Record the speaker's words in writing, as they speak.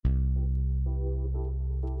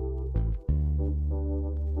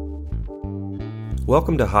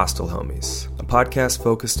Welcome to Hostel Homies, a podcast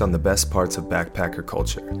focused on the best parts of backpacker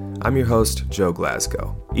culture. I'm your host, Joe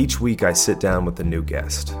Glasgow. Each week I sit down with a new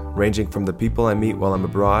guest, ranging from the people I meet while I'm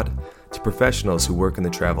abroad to professionals who work in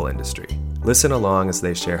the travel industry. Listen along as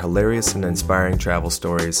they share hilarious and inspiring travel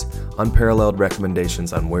stories, unparalleled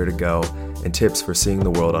recommendations on where to go, and tips for seeing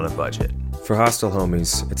the world on a budget. For Hostel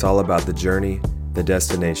Homies, it's all about the journey, the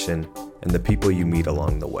destination, and the people you meet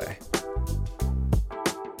along the way.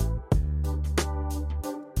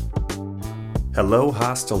 Hello,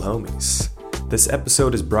 Hostel Homies. This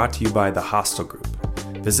episode is brought to you by The Hostel Group.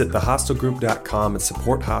 Visit thehostelgroup.com and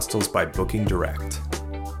support hostels by booking direct.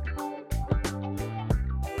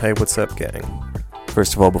 Hey, what's up, gang?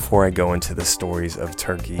 First of all, before I go into the stories of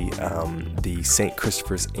Turkey, the St.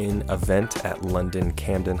 Christopher's Inn event at London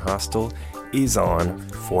Camden Hostel is on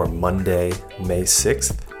for Monday, May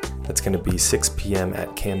 6th. That's going to be 6 p.m.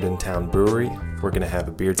 at Camden Town Brewery. We're going to have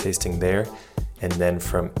a beer tasting there. And then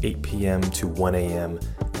from 8 p.m. to 1 a.m.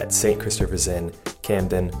 at St. Christopher's Inn,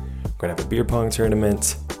 Camden, we're going to have a beer pong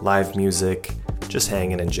tournament, live music, just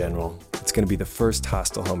hanging in general. It's going to be the first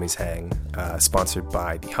Hostel Homies hang, sponsored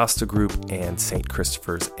by the Hostel Group and St.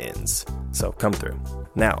 Christopher's Inns. So come through.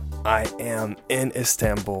 Now, I am in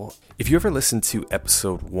Istanbul. If you ever listened to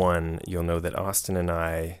episode 1, you'll know that Austin and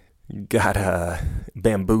I got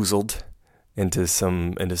bamboozled into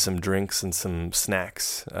some drinks and some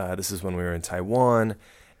snacks. This is when we were in Taiwan,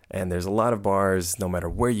 and there's a lot of bars, no matter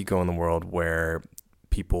where you go in the world, where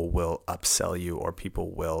people will upsell you or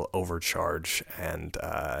people will overcharge and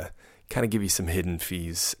kind of give you some hidden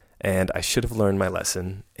fees. And I should have learned my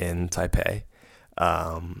lesson in Taipei.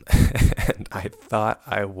 And I thought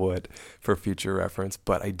I would for future reference,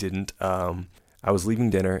 but I didn't. I was leaving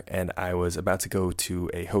dinner and I was about to go to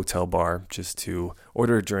a hotel bar just to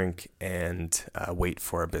order a drink and wait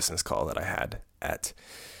for a business call that I had at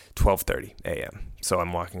 12:30 a.m. So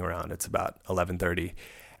I'm walking around. It's about 11:30.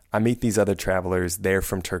 I meet these other travelers. They're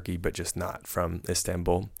from Turkey, but just not from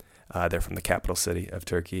Istanbul. They're from the capital city of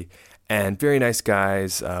Turkey. And very nice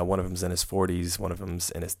guys. One of them's in his 40s, one of them's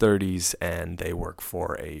in his 30s, and they work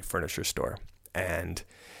for a furniture store. And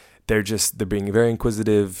they're being very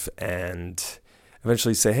inquisitive and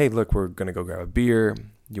eventually say, hey, look, we're going to go grab a beer.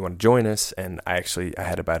 You want to join us? And I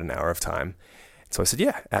had about an hour of time. So I said,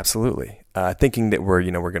 yeah, absolutely. Thinking that we're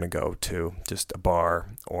going to go to just a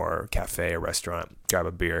bar or cafe or restaurant, grab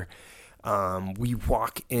a beer. We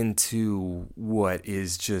walk into what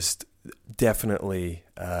is just definitely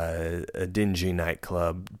a dingy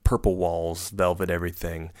nightclub, purple walls, velvet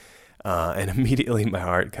everything. And immediately my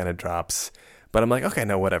heart kind of drops. But I'm like, okay,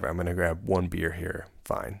 no, whatever. I'm going to grab one beer here.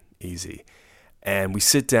 Fine, easy. And we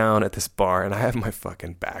sit down at this bar, and I have my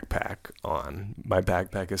fucking backpack on. My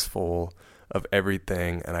backpack is full of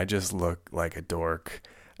everything, and I just look like a dork.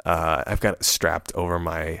 I've got it strapped over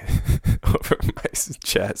my over my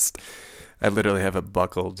chest. I literally have it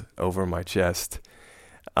buckled over my chest.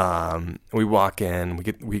 We walk in.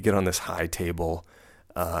 We get on this high table,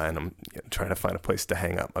 and I'm trying to find a place to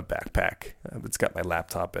hang up my backpack. It's got my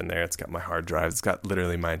laptop in there. It's got my hard drive. It's got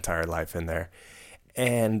literally my entire life in there.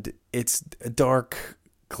 And it's a dark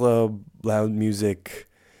club, loud music,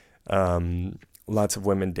 lots of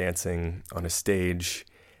women dancing on a stage,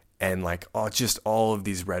 and like all of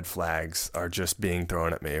these red flags are just being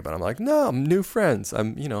thrown at me. But I'm like, no, I'm new friends. I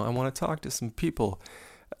want to talk to some people.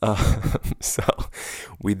 So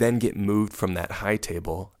we then get moved from that high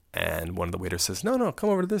table, and one of the waiters says, no, come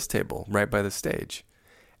over to this table right by the stage.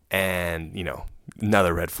 And,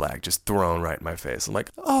 another red flag just thrown right in my face. I'm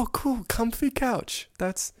like, oh, cool, comfy couch.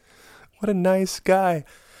 What a nice guy.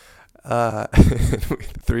 The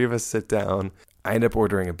three of us sit down. I end up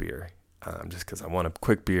ordering a beer just because I want a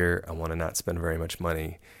quick beer. I want to not spend very much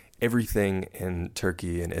money. Everything in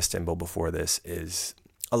Turkey and Istanbul before this is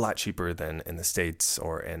a lot cheaper than in the States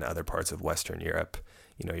or in other parts of Western Europe.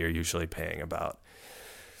 You're usually paying about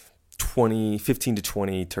 15 to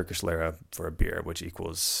 20 Turkish lira for a beer, which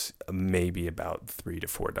equals maybe about $3 to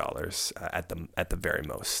 $4 at the very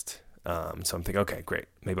most. So I'm thinking, okay, great.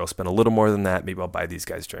 Maybe I'll spend a little more than that. Maybe I'll buy these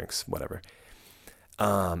guys drinks, whatever.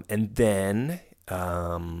 And then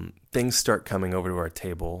things start coming over to our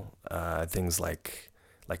table. Things like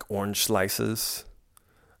orange slices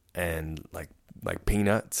and like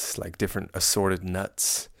peanuts, like different assorted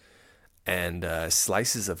nuts. And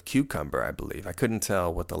slices of cucumber, I believe. I couldn't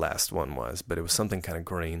tell what the last one was, but it was something kind of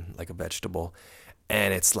green, like a vegetable.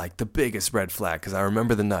 And it's like the biggest red flag, because I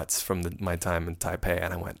remember the nuts from my time in Taipei,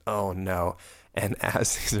 and I went, oh no. And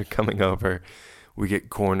as these are coming over, we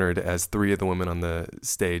get cornered as 3 of the women on the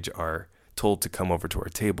stage are told to come over to our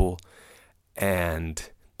table,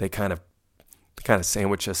 and they kind of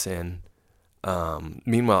sandwich us in.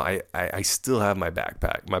 Meanwhile, I still have my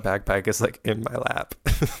backpack. My backpack is like in my lap.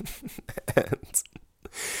 And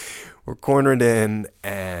we're cornered in,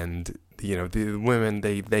 and the women,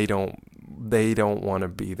 they don't want to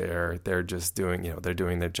be there. They're just doing, they're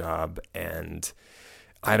doing their job, and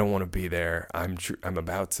I don't want to be there. I'm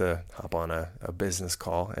about to hop on a business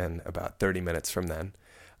call in about 30 minutes from then.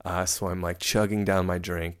 So I'm like chugging down my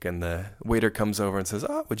drink, and the waiter comes over and says,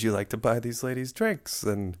 "Oh, would you like to buy these ladies drinks?"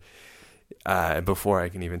 And before I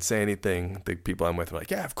can even say anything, the people I'm with are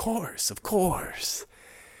like, "Yeah, of course.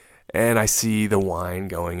 And I see the wine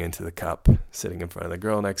going into the cup, sitting in front of the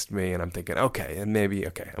girl next to me, and I'm thinking, okay, I'm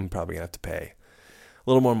probably gonna have to pay a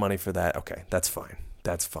little more money for that. Okay, that's fine.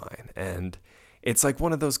 And it's like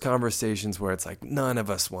one of those conversations where it's like, none of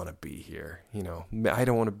us want to be here. I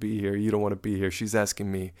don't want to be here. You don't want to be here. She's asking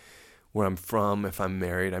me where I'm from, if I'm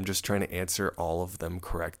married. I'm just trying to answer all of them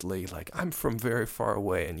correctly. Like, I'm from very far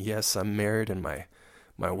away, and yes, I'm married, and my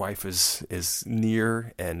wife is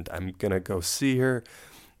near, and I'm going to go see her,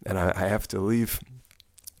 and I have to leave.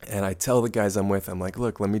 And I tell the guys I'm with, I'm like,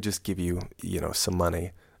 look, let me just give you, some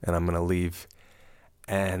money, and I'm going to leave.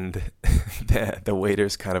 And the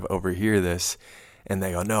waiters kind of overhear this, and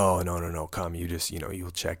they go, no, come, you just, you'll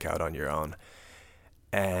check out on your own.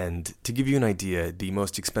 And to give you an idea, the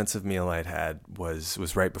most expensive meal I'd had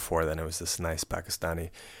was right before then. It was this nice Pakistani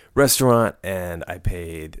restaurant, and I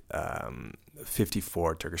paid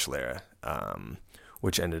 54 Turkish lira,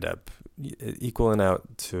 which ended up equaling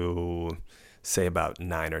out to, say, about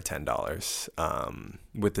 $9 or $10.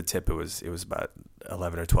 With the tip, it was about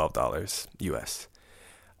 $11 or $12 US.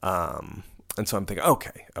 And so I'm thinking,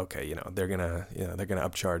 okay, they're gonna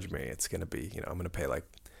upcharge me. It's gonna be, I'm gonna pay like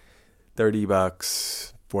 $30,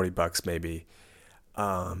 $40 maybe.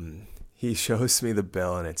 He shows me the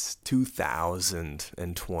bill, and it's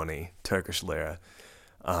 2,020 Turkish lira,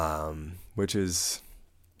 which is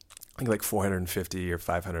I think like 450 or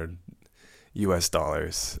 500 US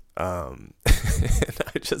dollars. And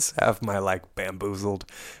I just have my like bamboozled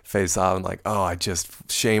face off, and like,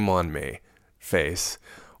 shame on me face,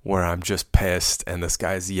 where I'm just pissed, and this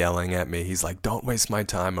guy's yelling at me. He's like, don't waste my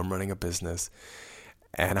time. I'm running a business.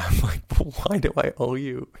 And I'm like, why do I owe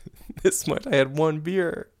you this much? I had one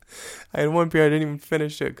beer. I didn't even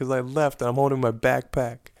finish it because I left, and I'm holding my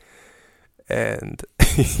backpack. And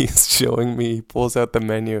he's showing me, he pulls out the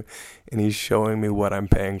menu, and he's showing me what I'm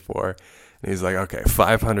paying for. And he's like, okay,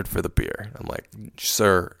 $500 for the beer. I'm like,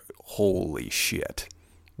 sir, holy shit.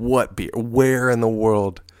 What beer? Where in the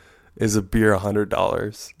world is a beer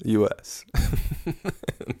 $100 US?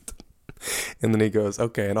 And then he goes,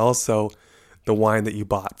 okay, and also the wine that you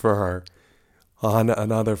bought for her,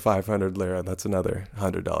 another 500 lira, that's another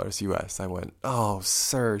 $100 US. I went, oh,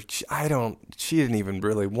 sir, she didn't even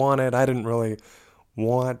really want it. I didn't really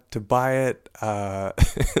want to buy it. And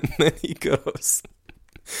then he goes,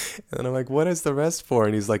 and then I'm like, what is the rest for?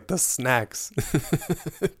 And he's like, the snacks,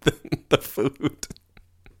 the food.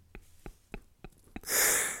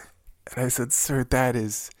 And I said, sir,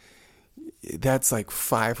 that's like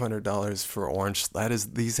 $500 for orange.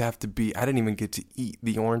 These have to be, I didn't even get to eat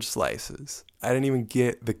the orange slices. I didn't even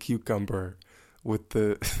get the cucumber with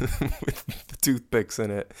the with the toothpicks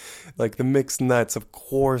in it. Like the mixed nuts, of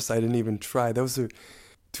course, I didn't even try. Those are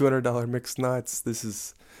 $200 mixed nuts. This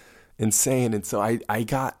is insane. And so I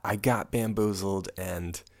got bamboozled,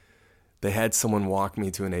 and they had someone walk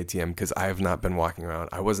me to an ATM because I have not been walking around.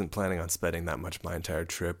 I wasn't planning on spending that much my entire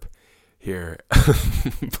trip here.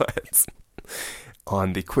 But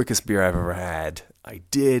on the quickest beer I've ever had, I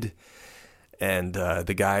did. And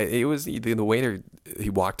the guy, the waiter,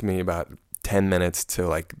 he walked me about 10 minutes to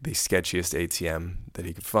like the sketchiest ATM that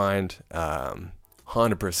he could find.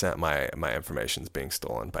 100% my information's being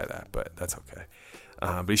stolen by that, but that's okay.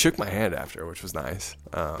 But he shook my hand after, which was nice.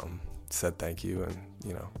 Said thank you, and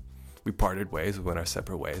we parted ways. We went our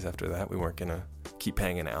separate ways after that. We weren't gonna keep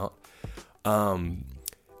hanging out.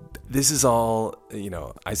 This is all,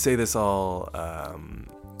 I say this all,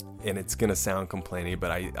 and it's gonna sound complainy,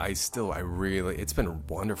 but I really, it's been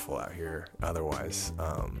wonderful out here. Otherwise,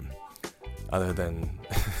 other than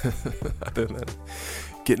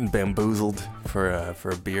getting bamboozled for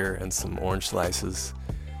a beer and some orange slices.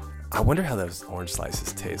 I wonder how those orange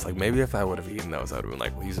slices taste. Like, maybe if I would have eaten those, I would have been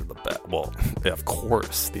like, these are the best. Well, yeah, of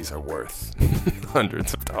course, these are worth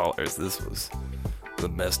hundreds of dollars. This was the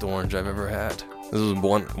best orange I've ever had. This was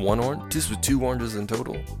one orange? This was 2 oranges in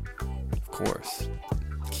total? Of course.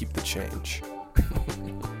 Keep the change.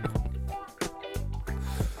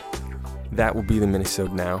 That will be the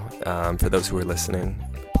minisode now. For those who are listening,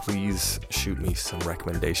 please shoot me some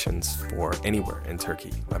recommendations for anywhere in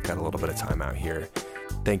Turkey. I've got a little bit of time out here,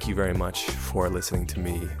 Thank you very much for listening to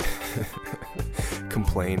me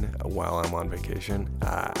complain while I'm on vacation.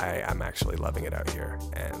 I'm actually loving it out here,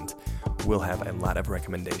 and we'll have a lot of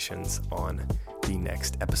recommendations on the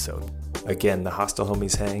next episode. Again, the Hostel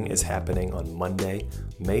Homies Hang is happening on Monday,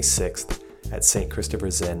 May 6th at St.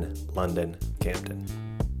 Christopher's Inn, London, Camden.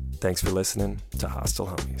 Thanks for listening to Hostel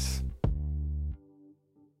Homies.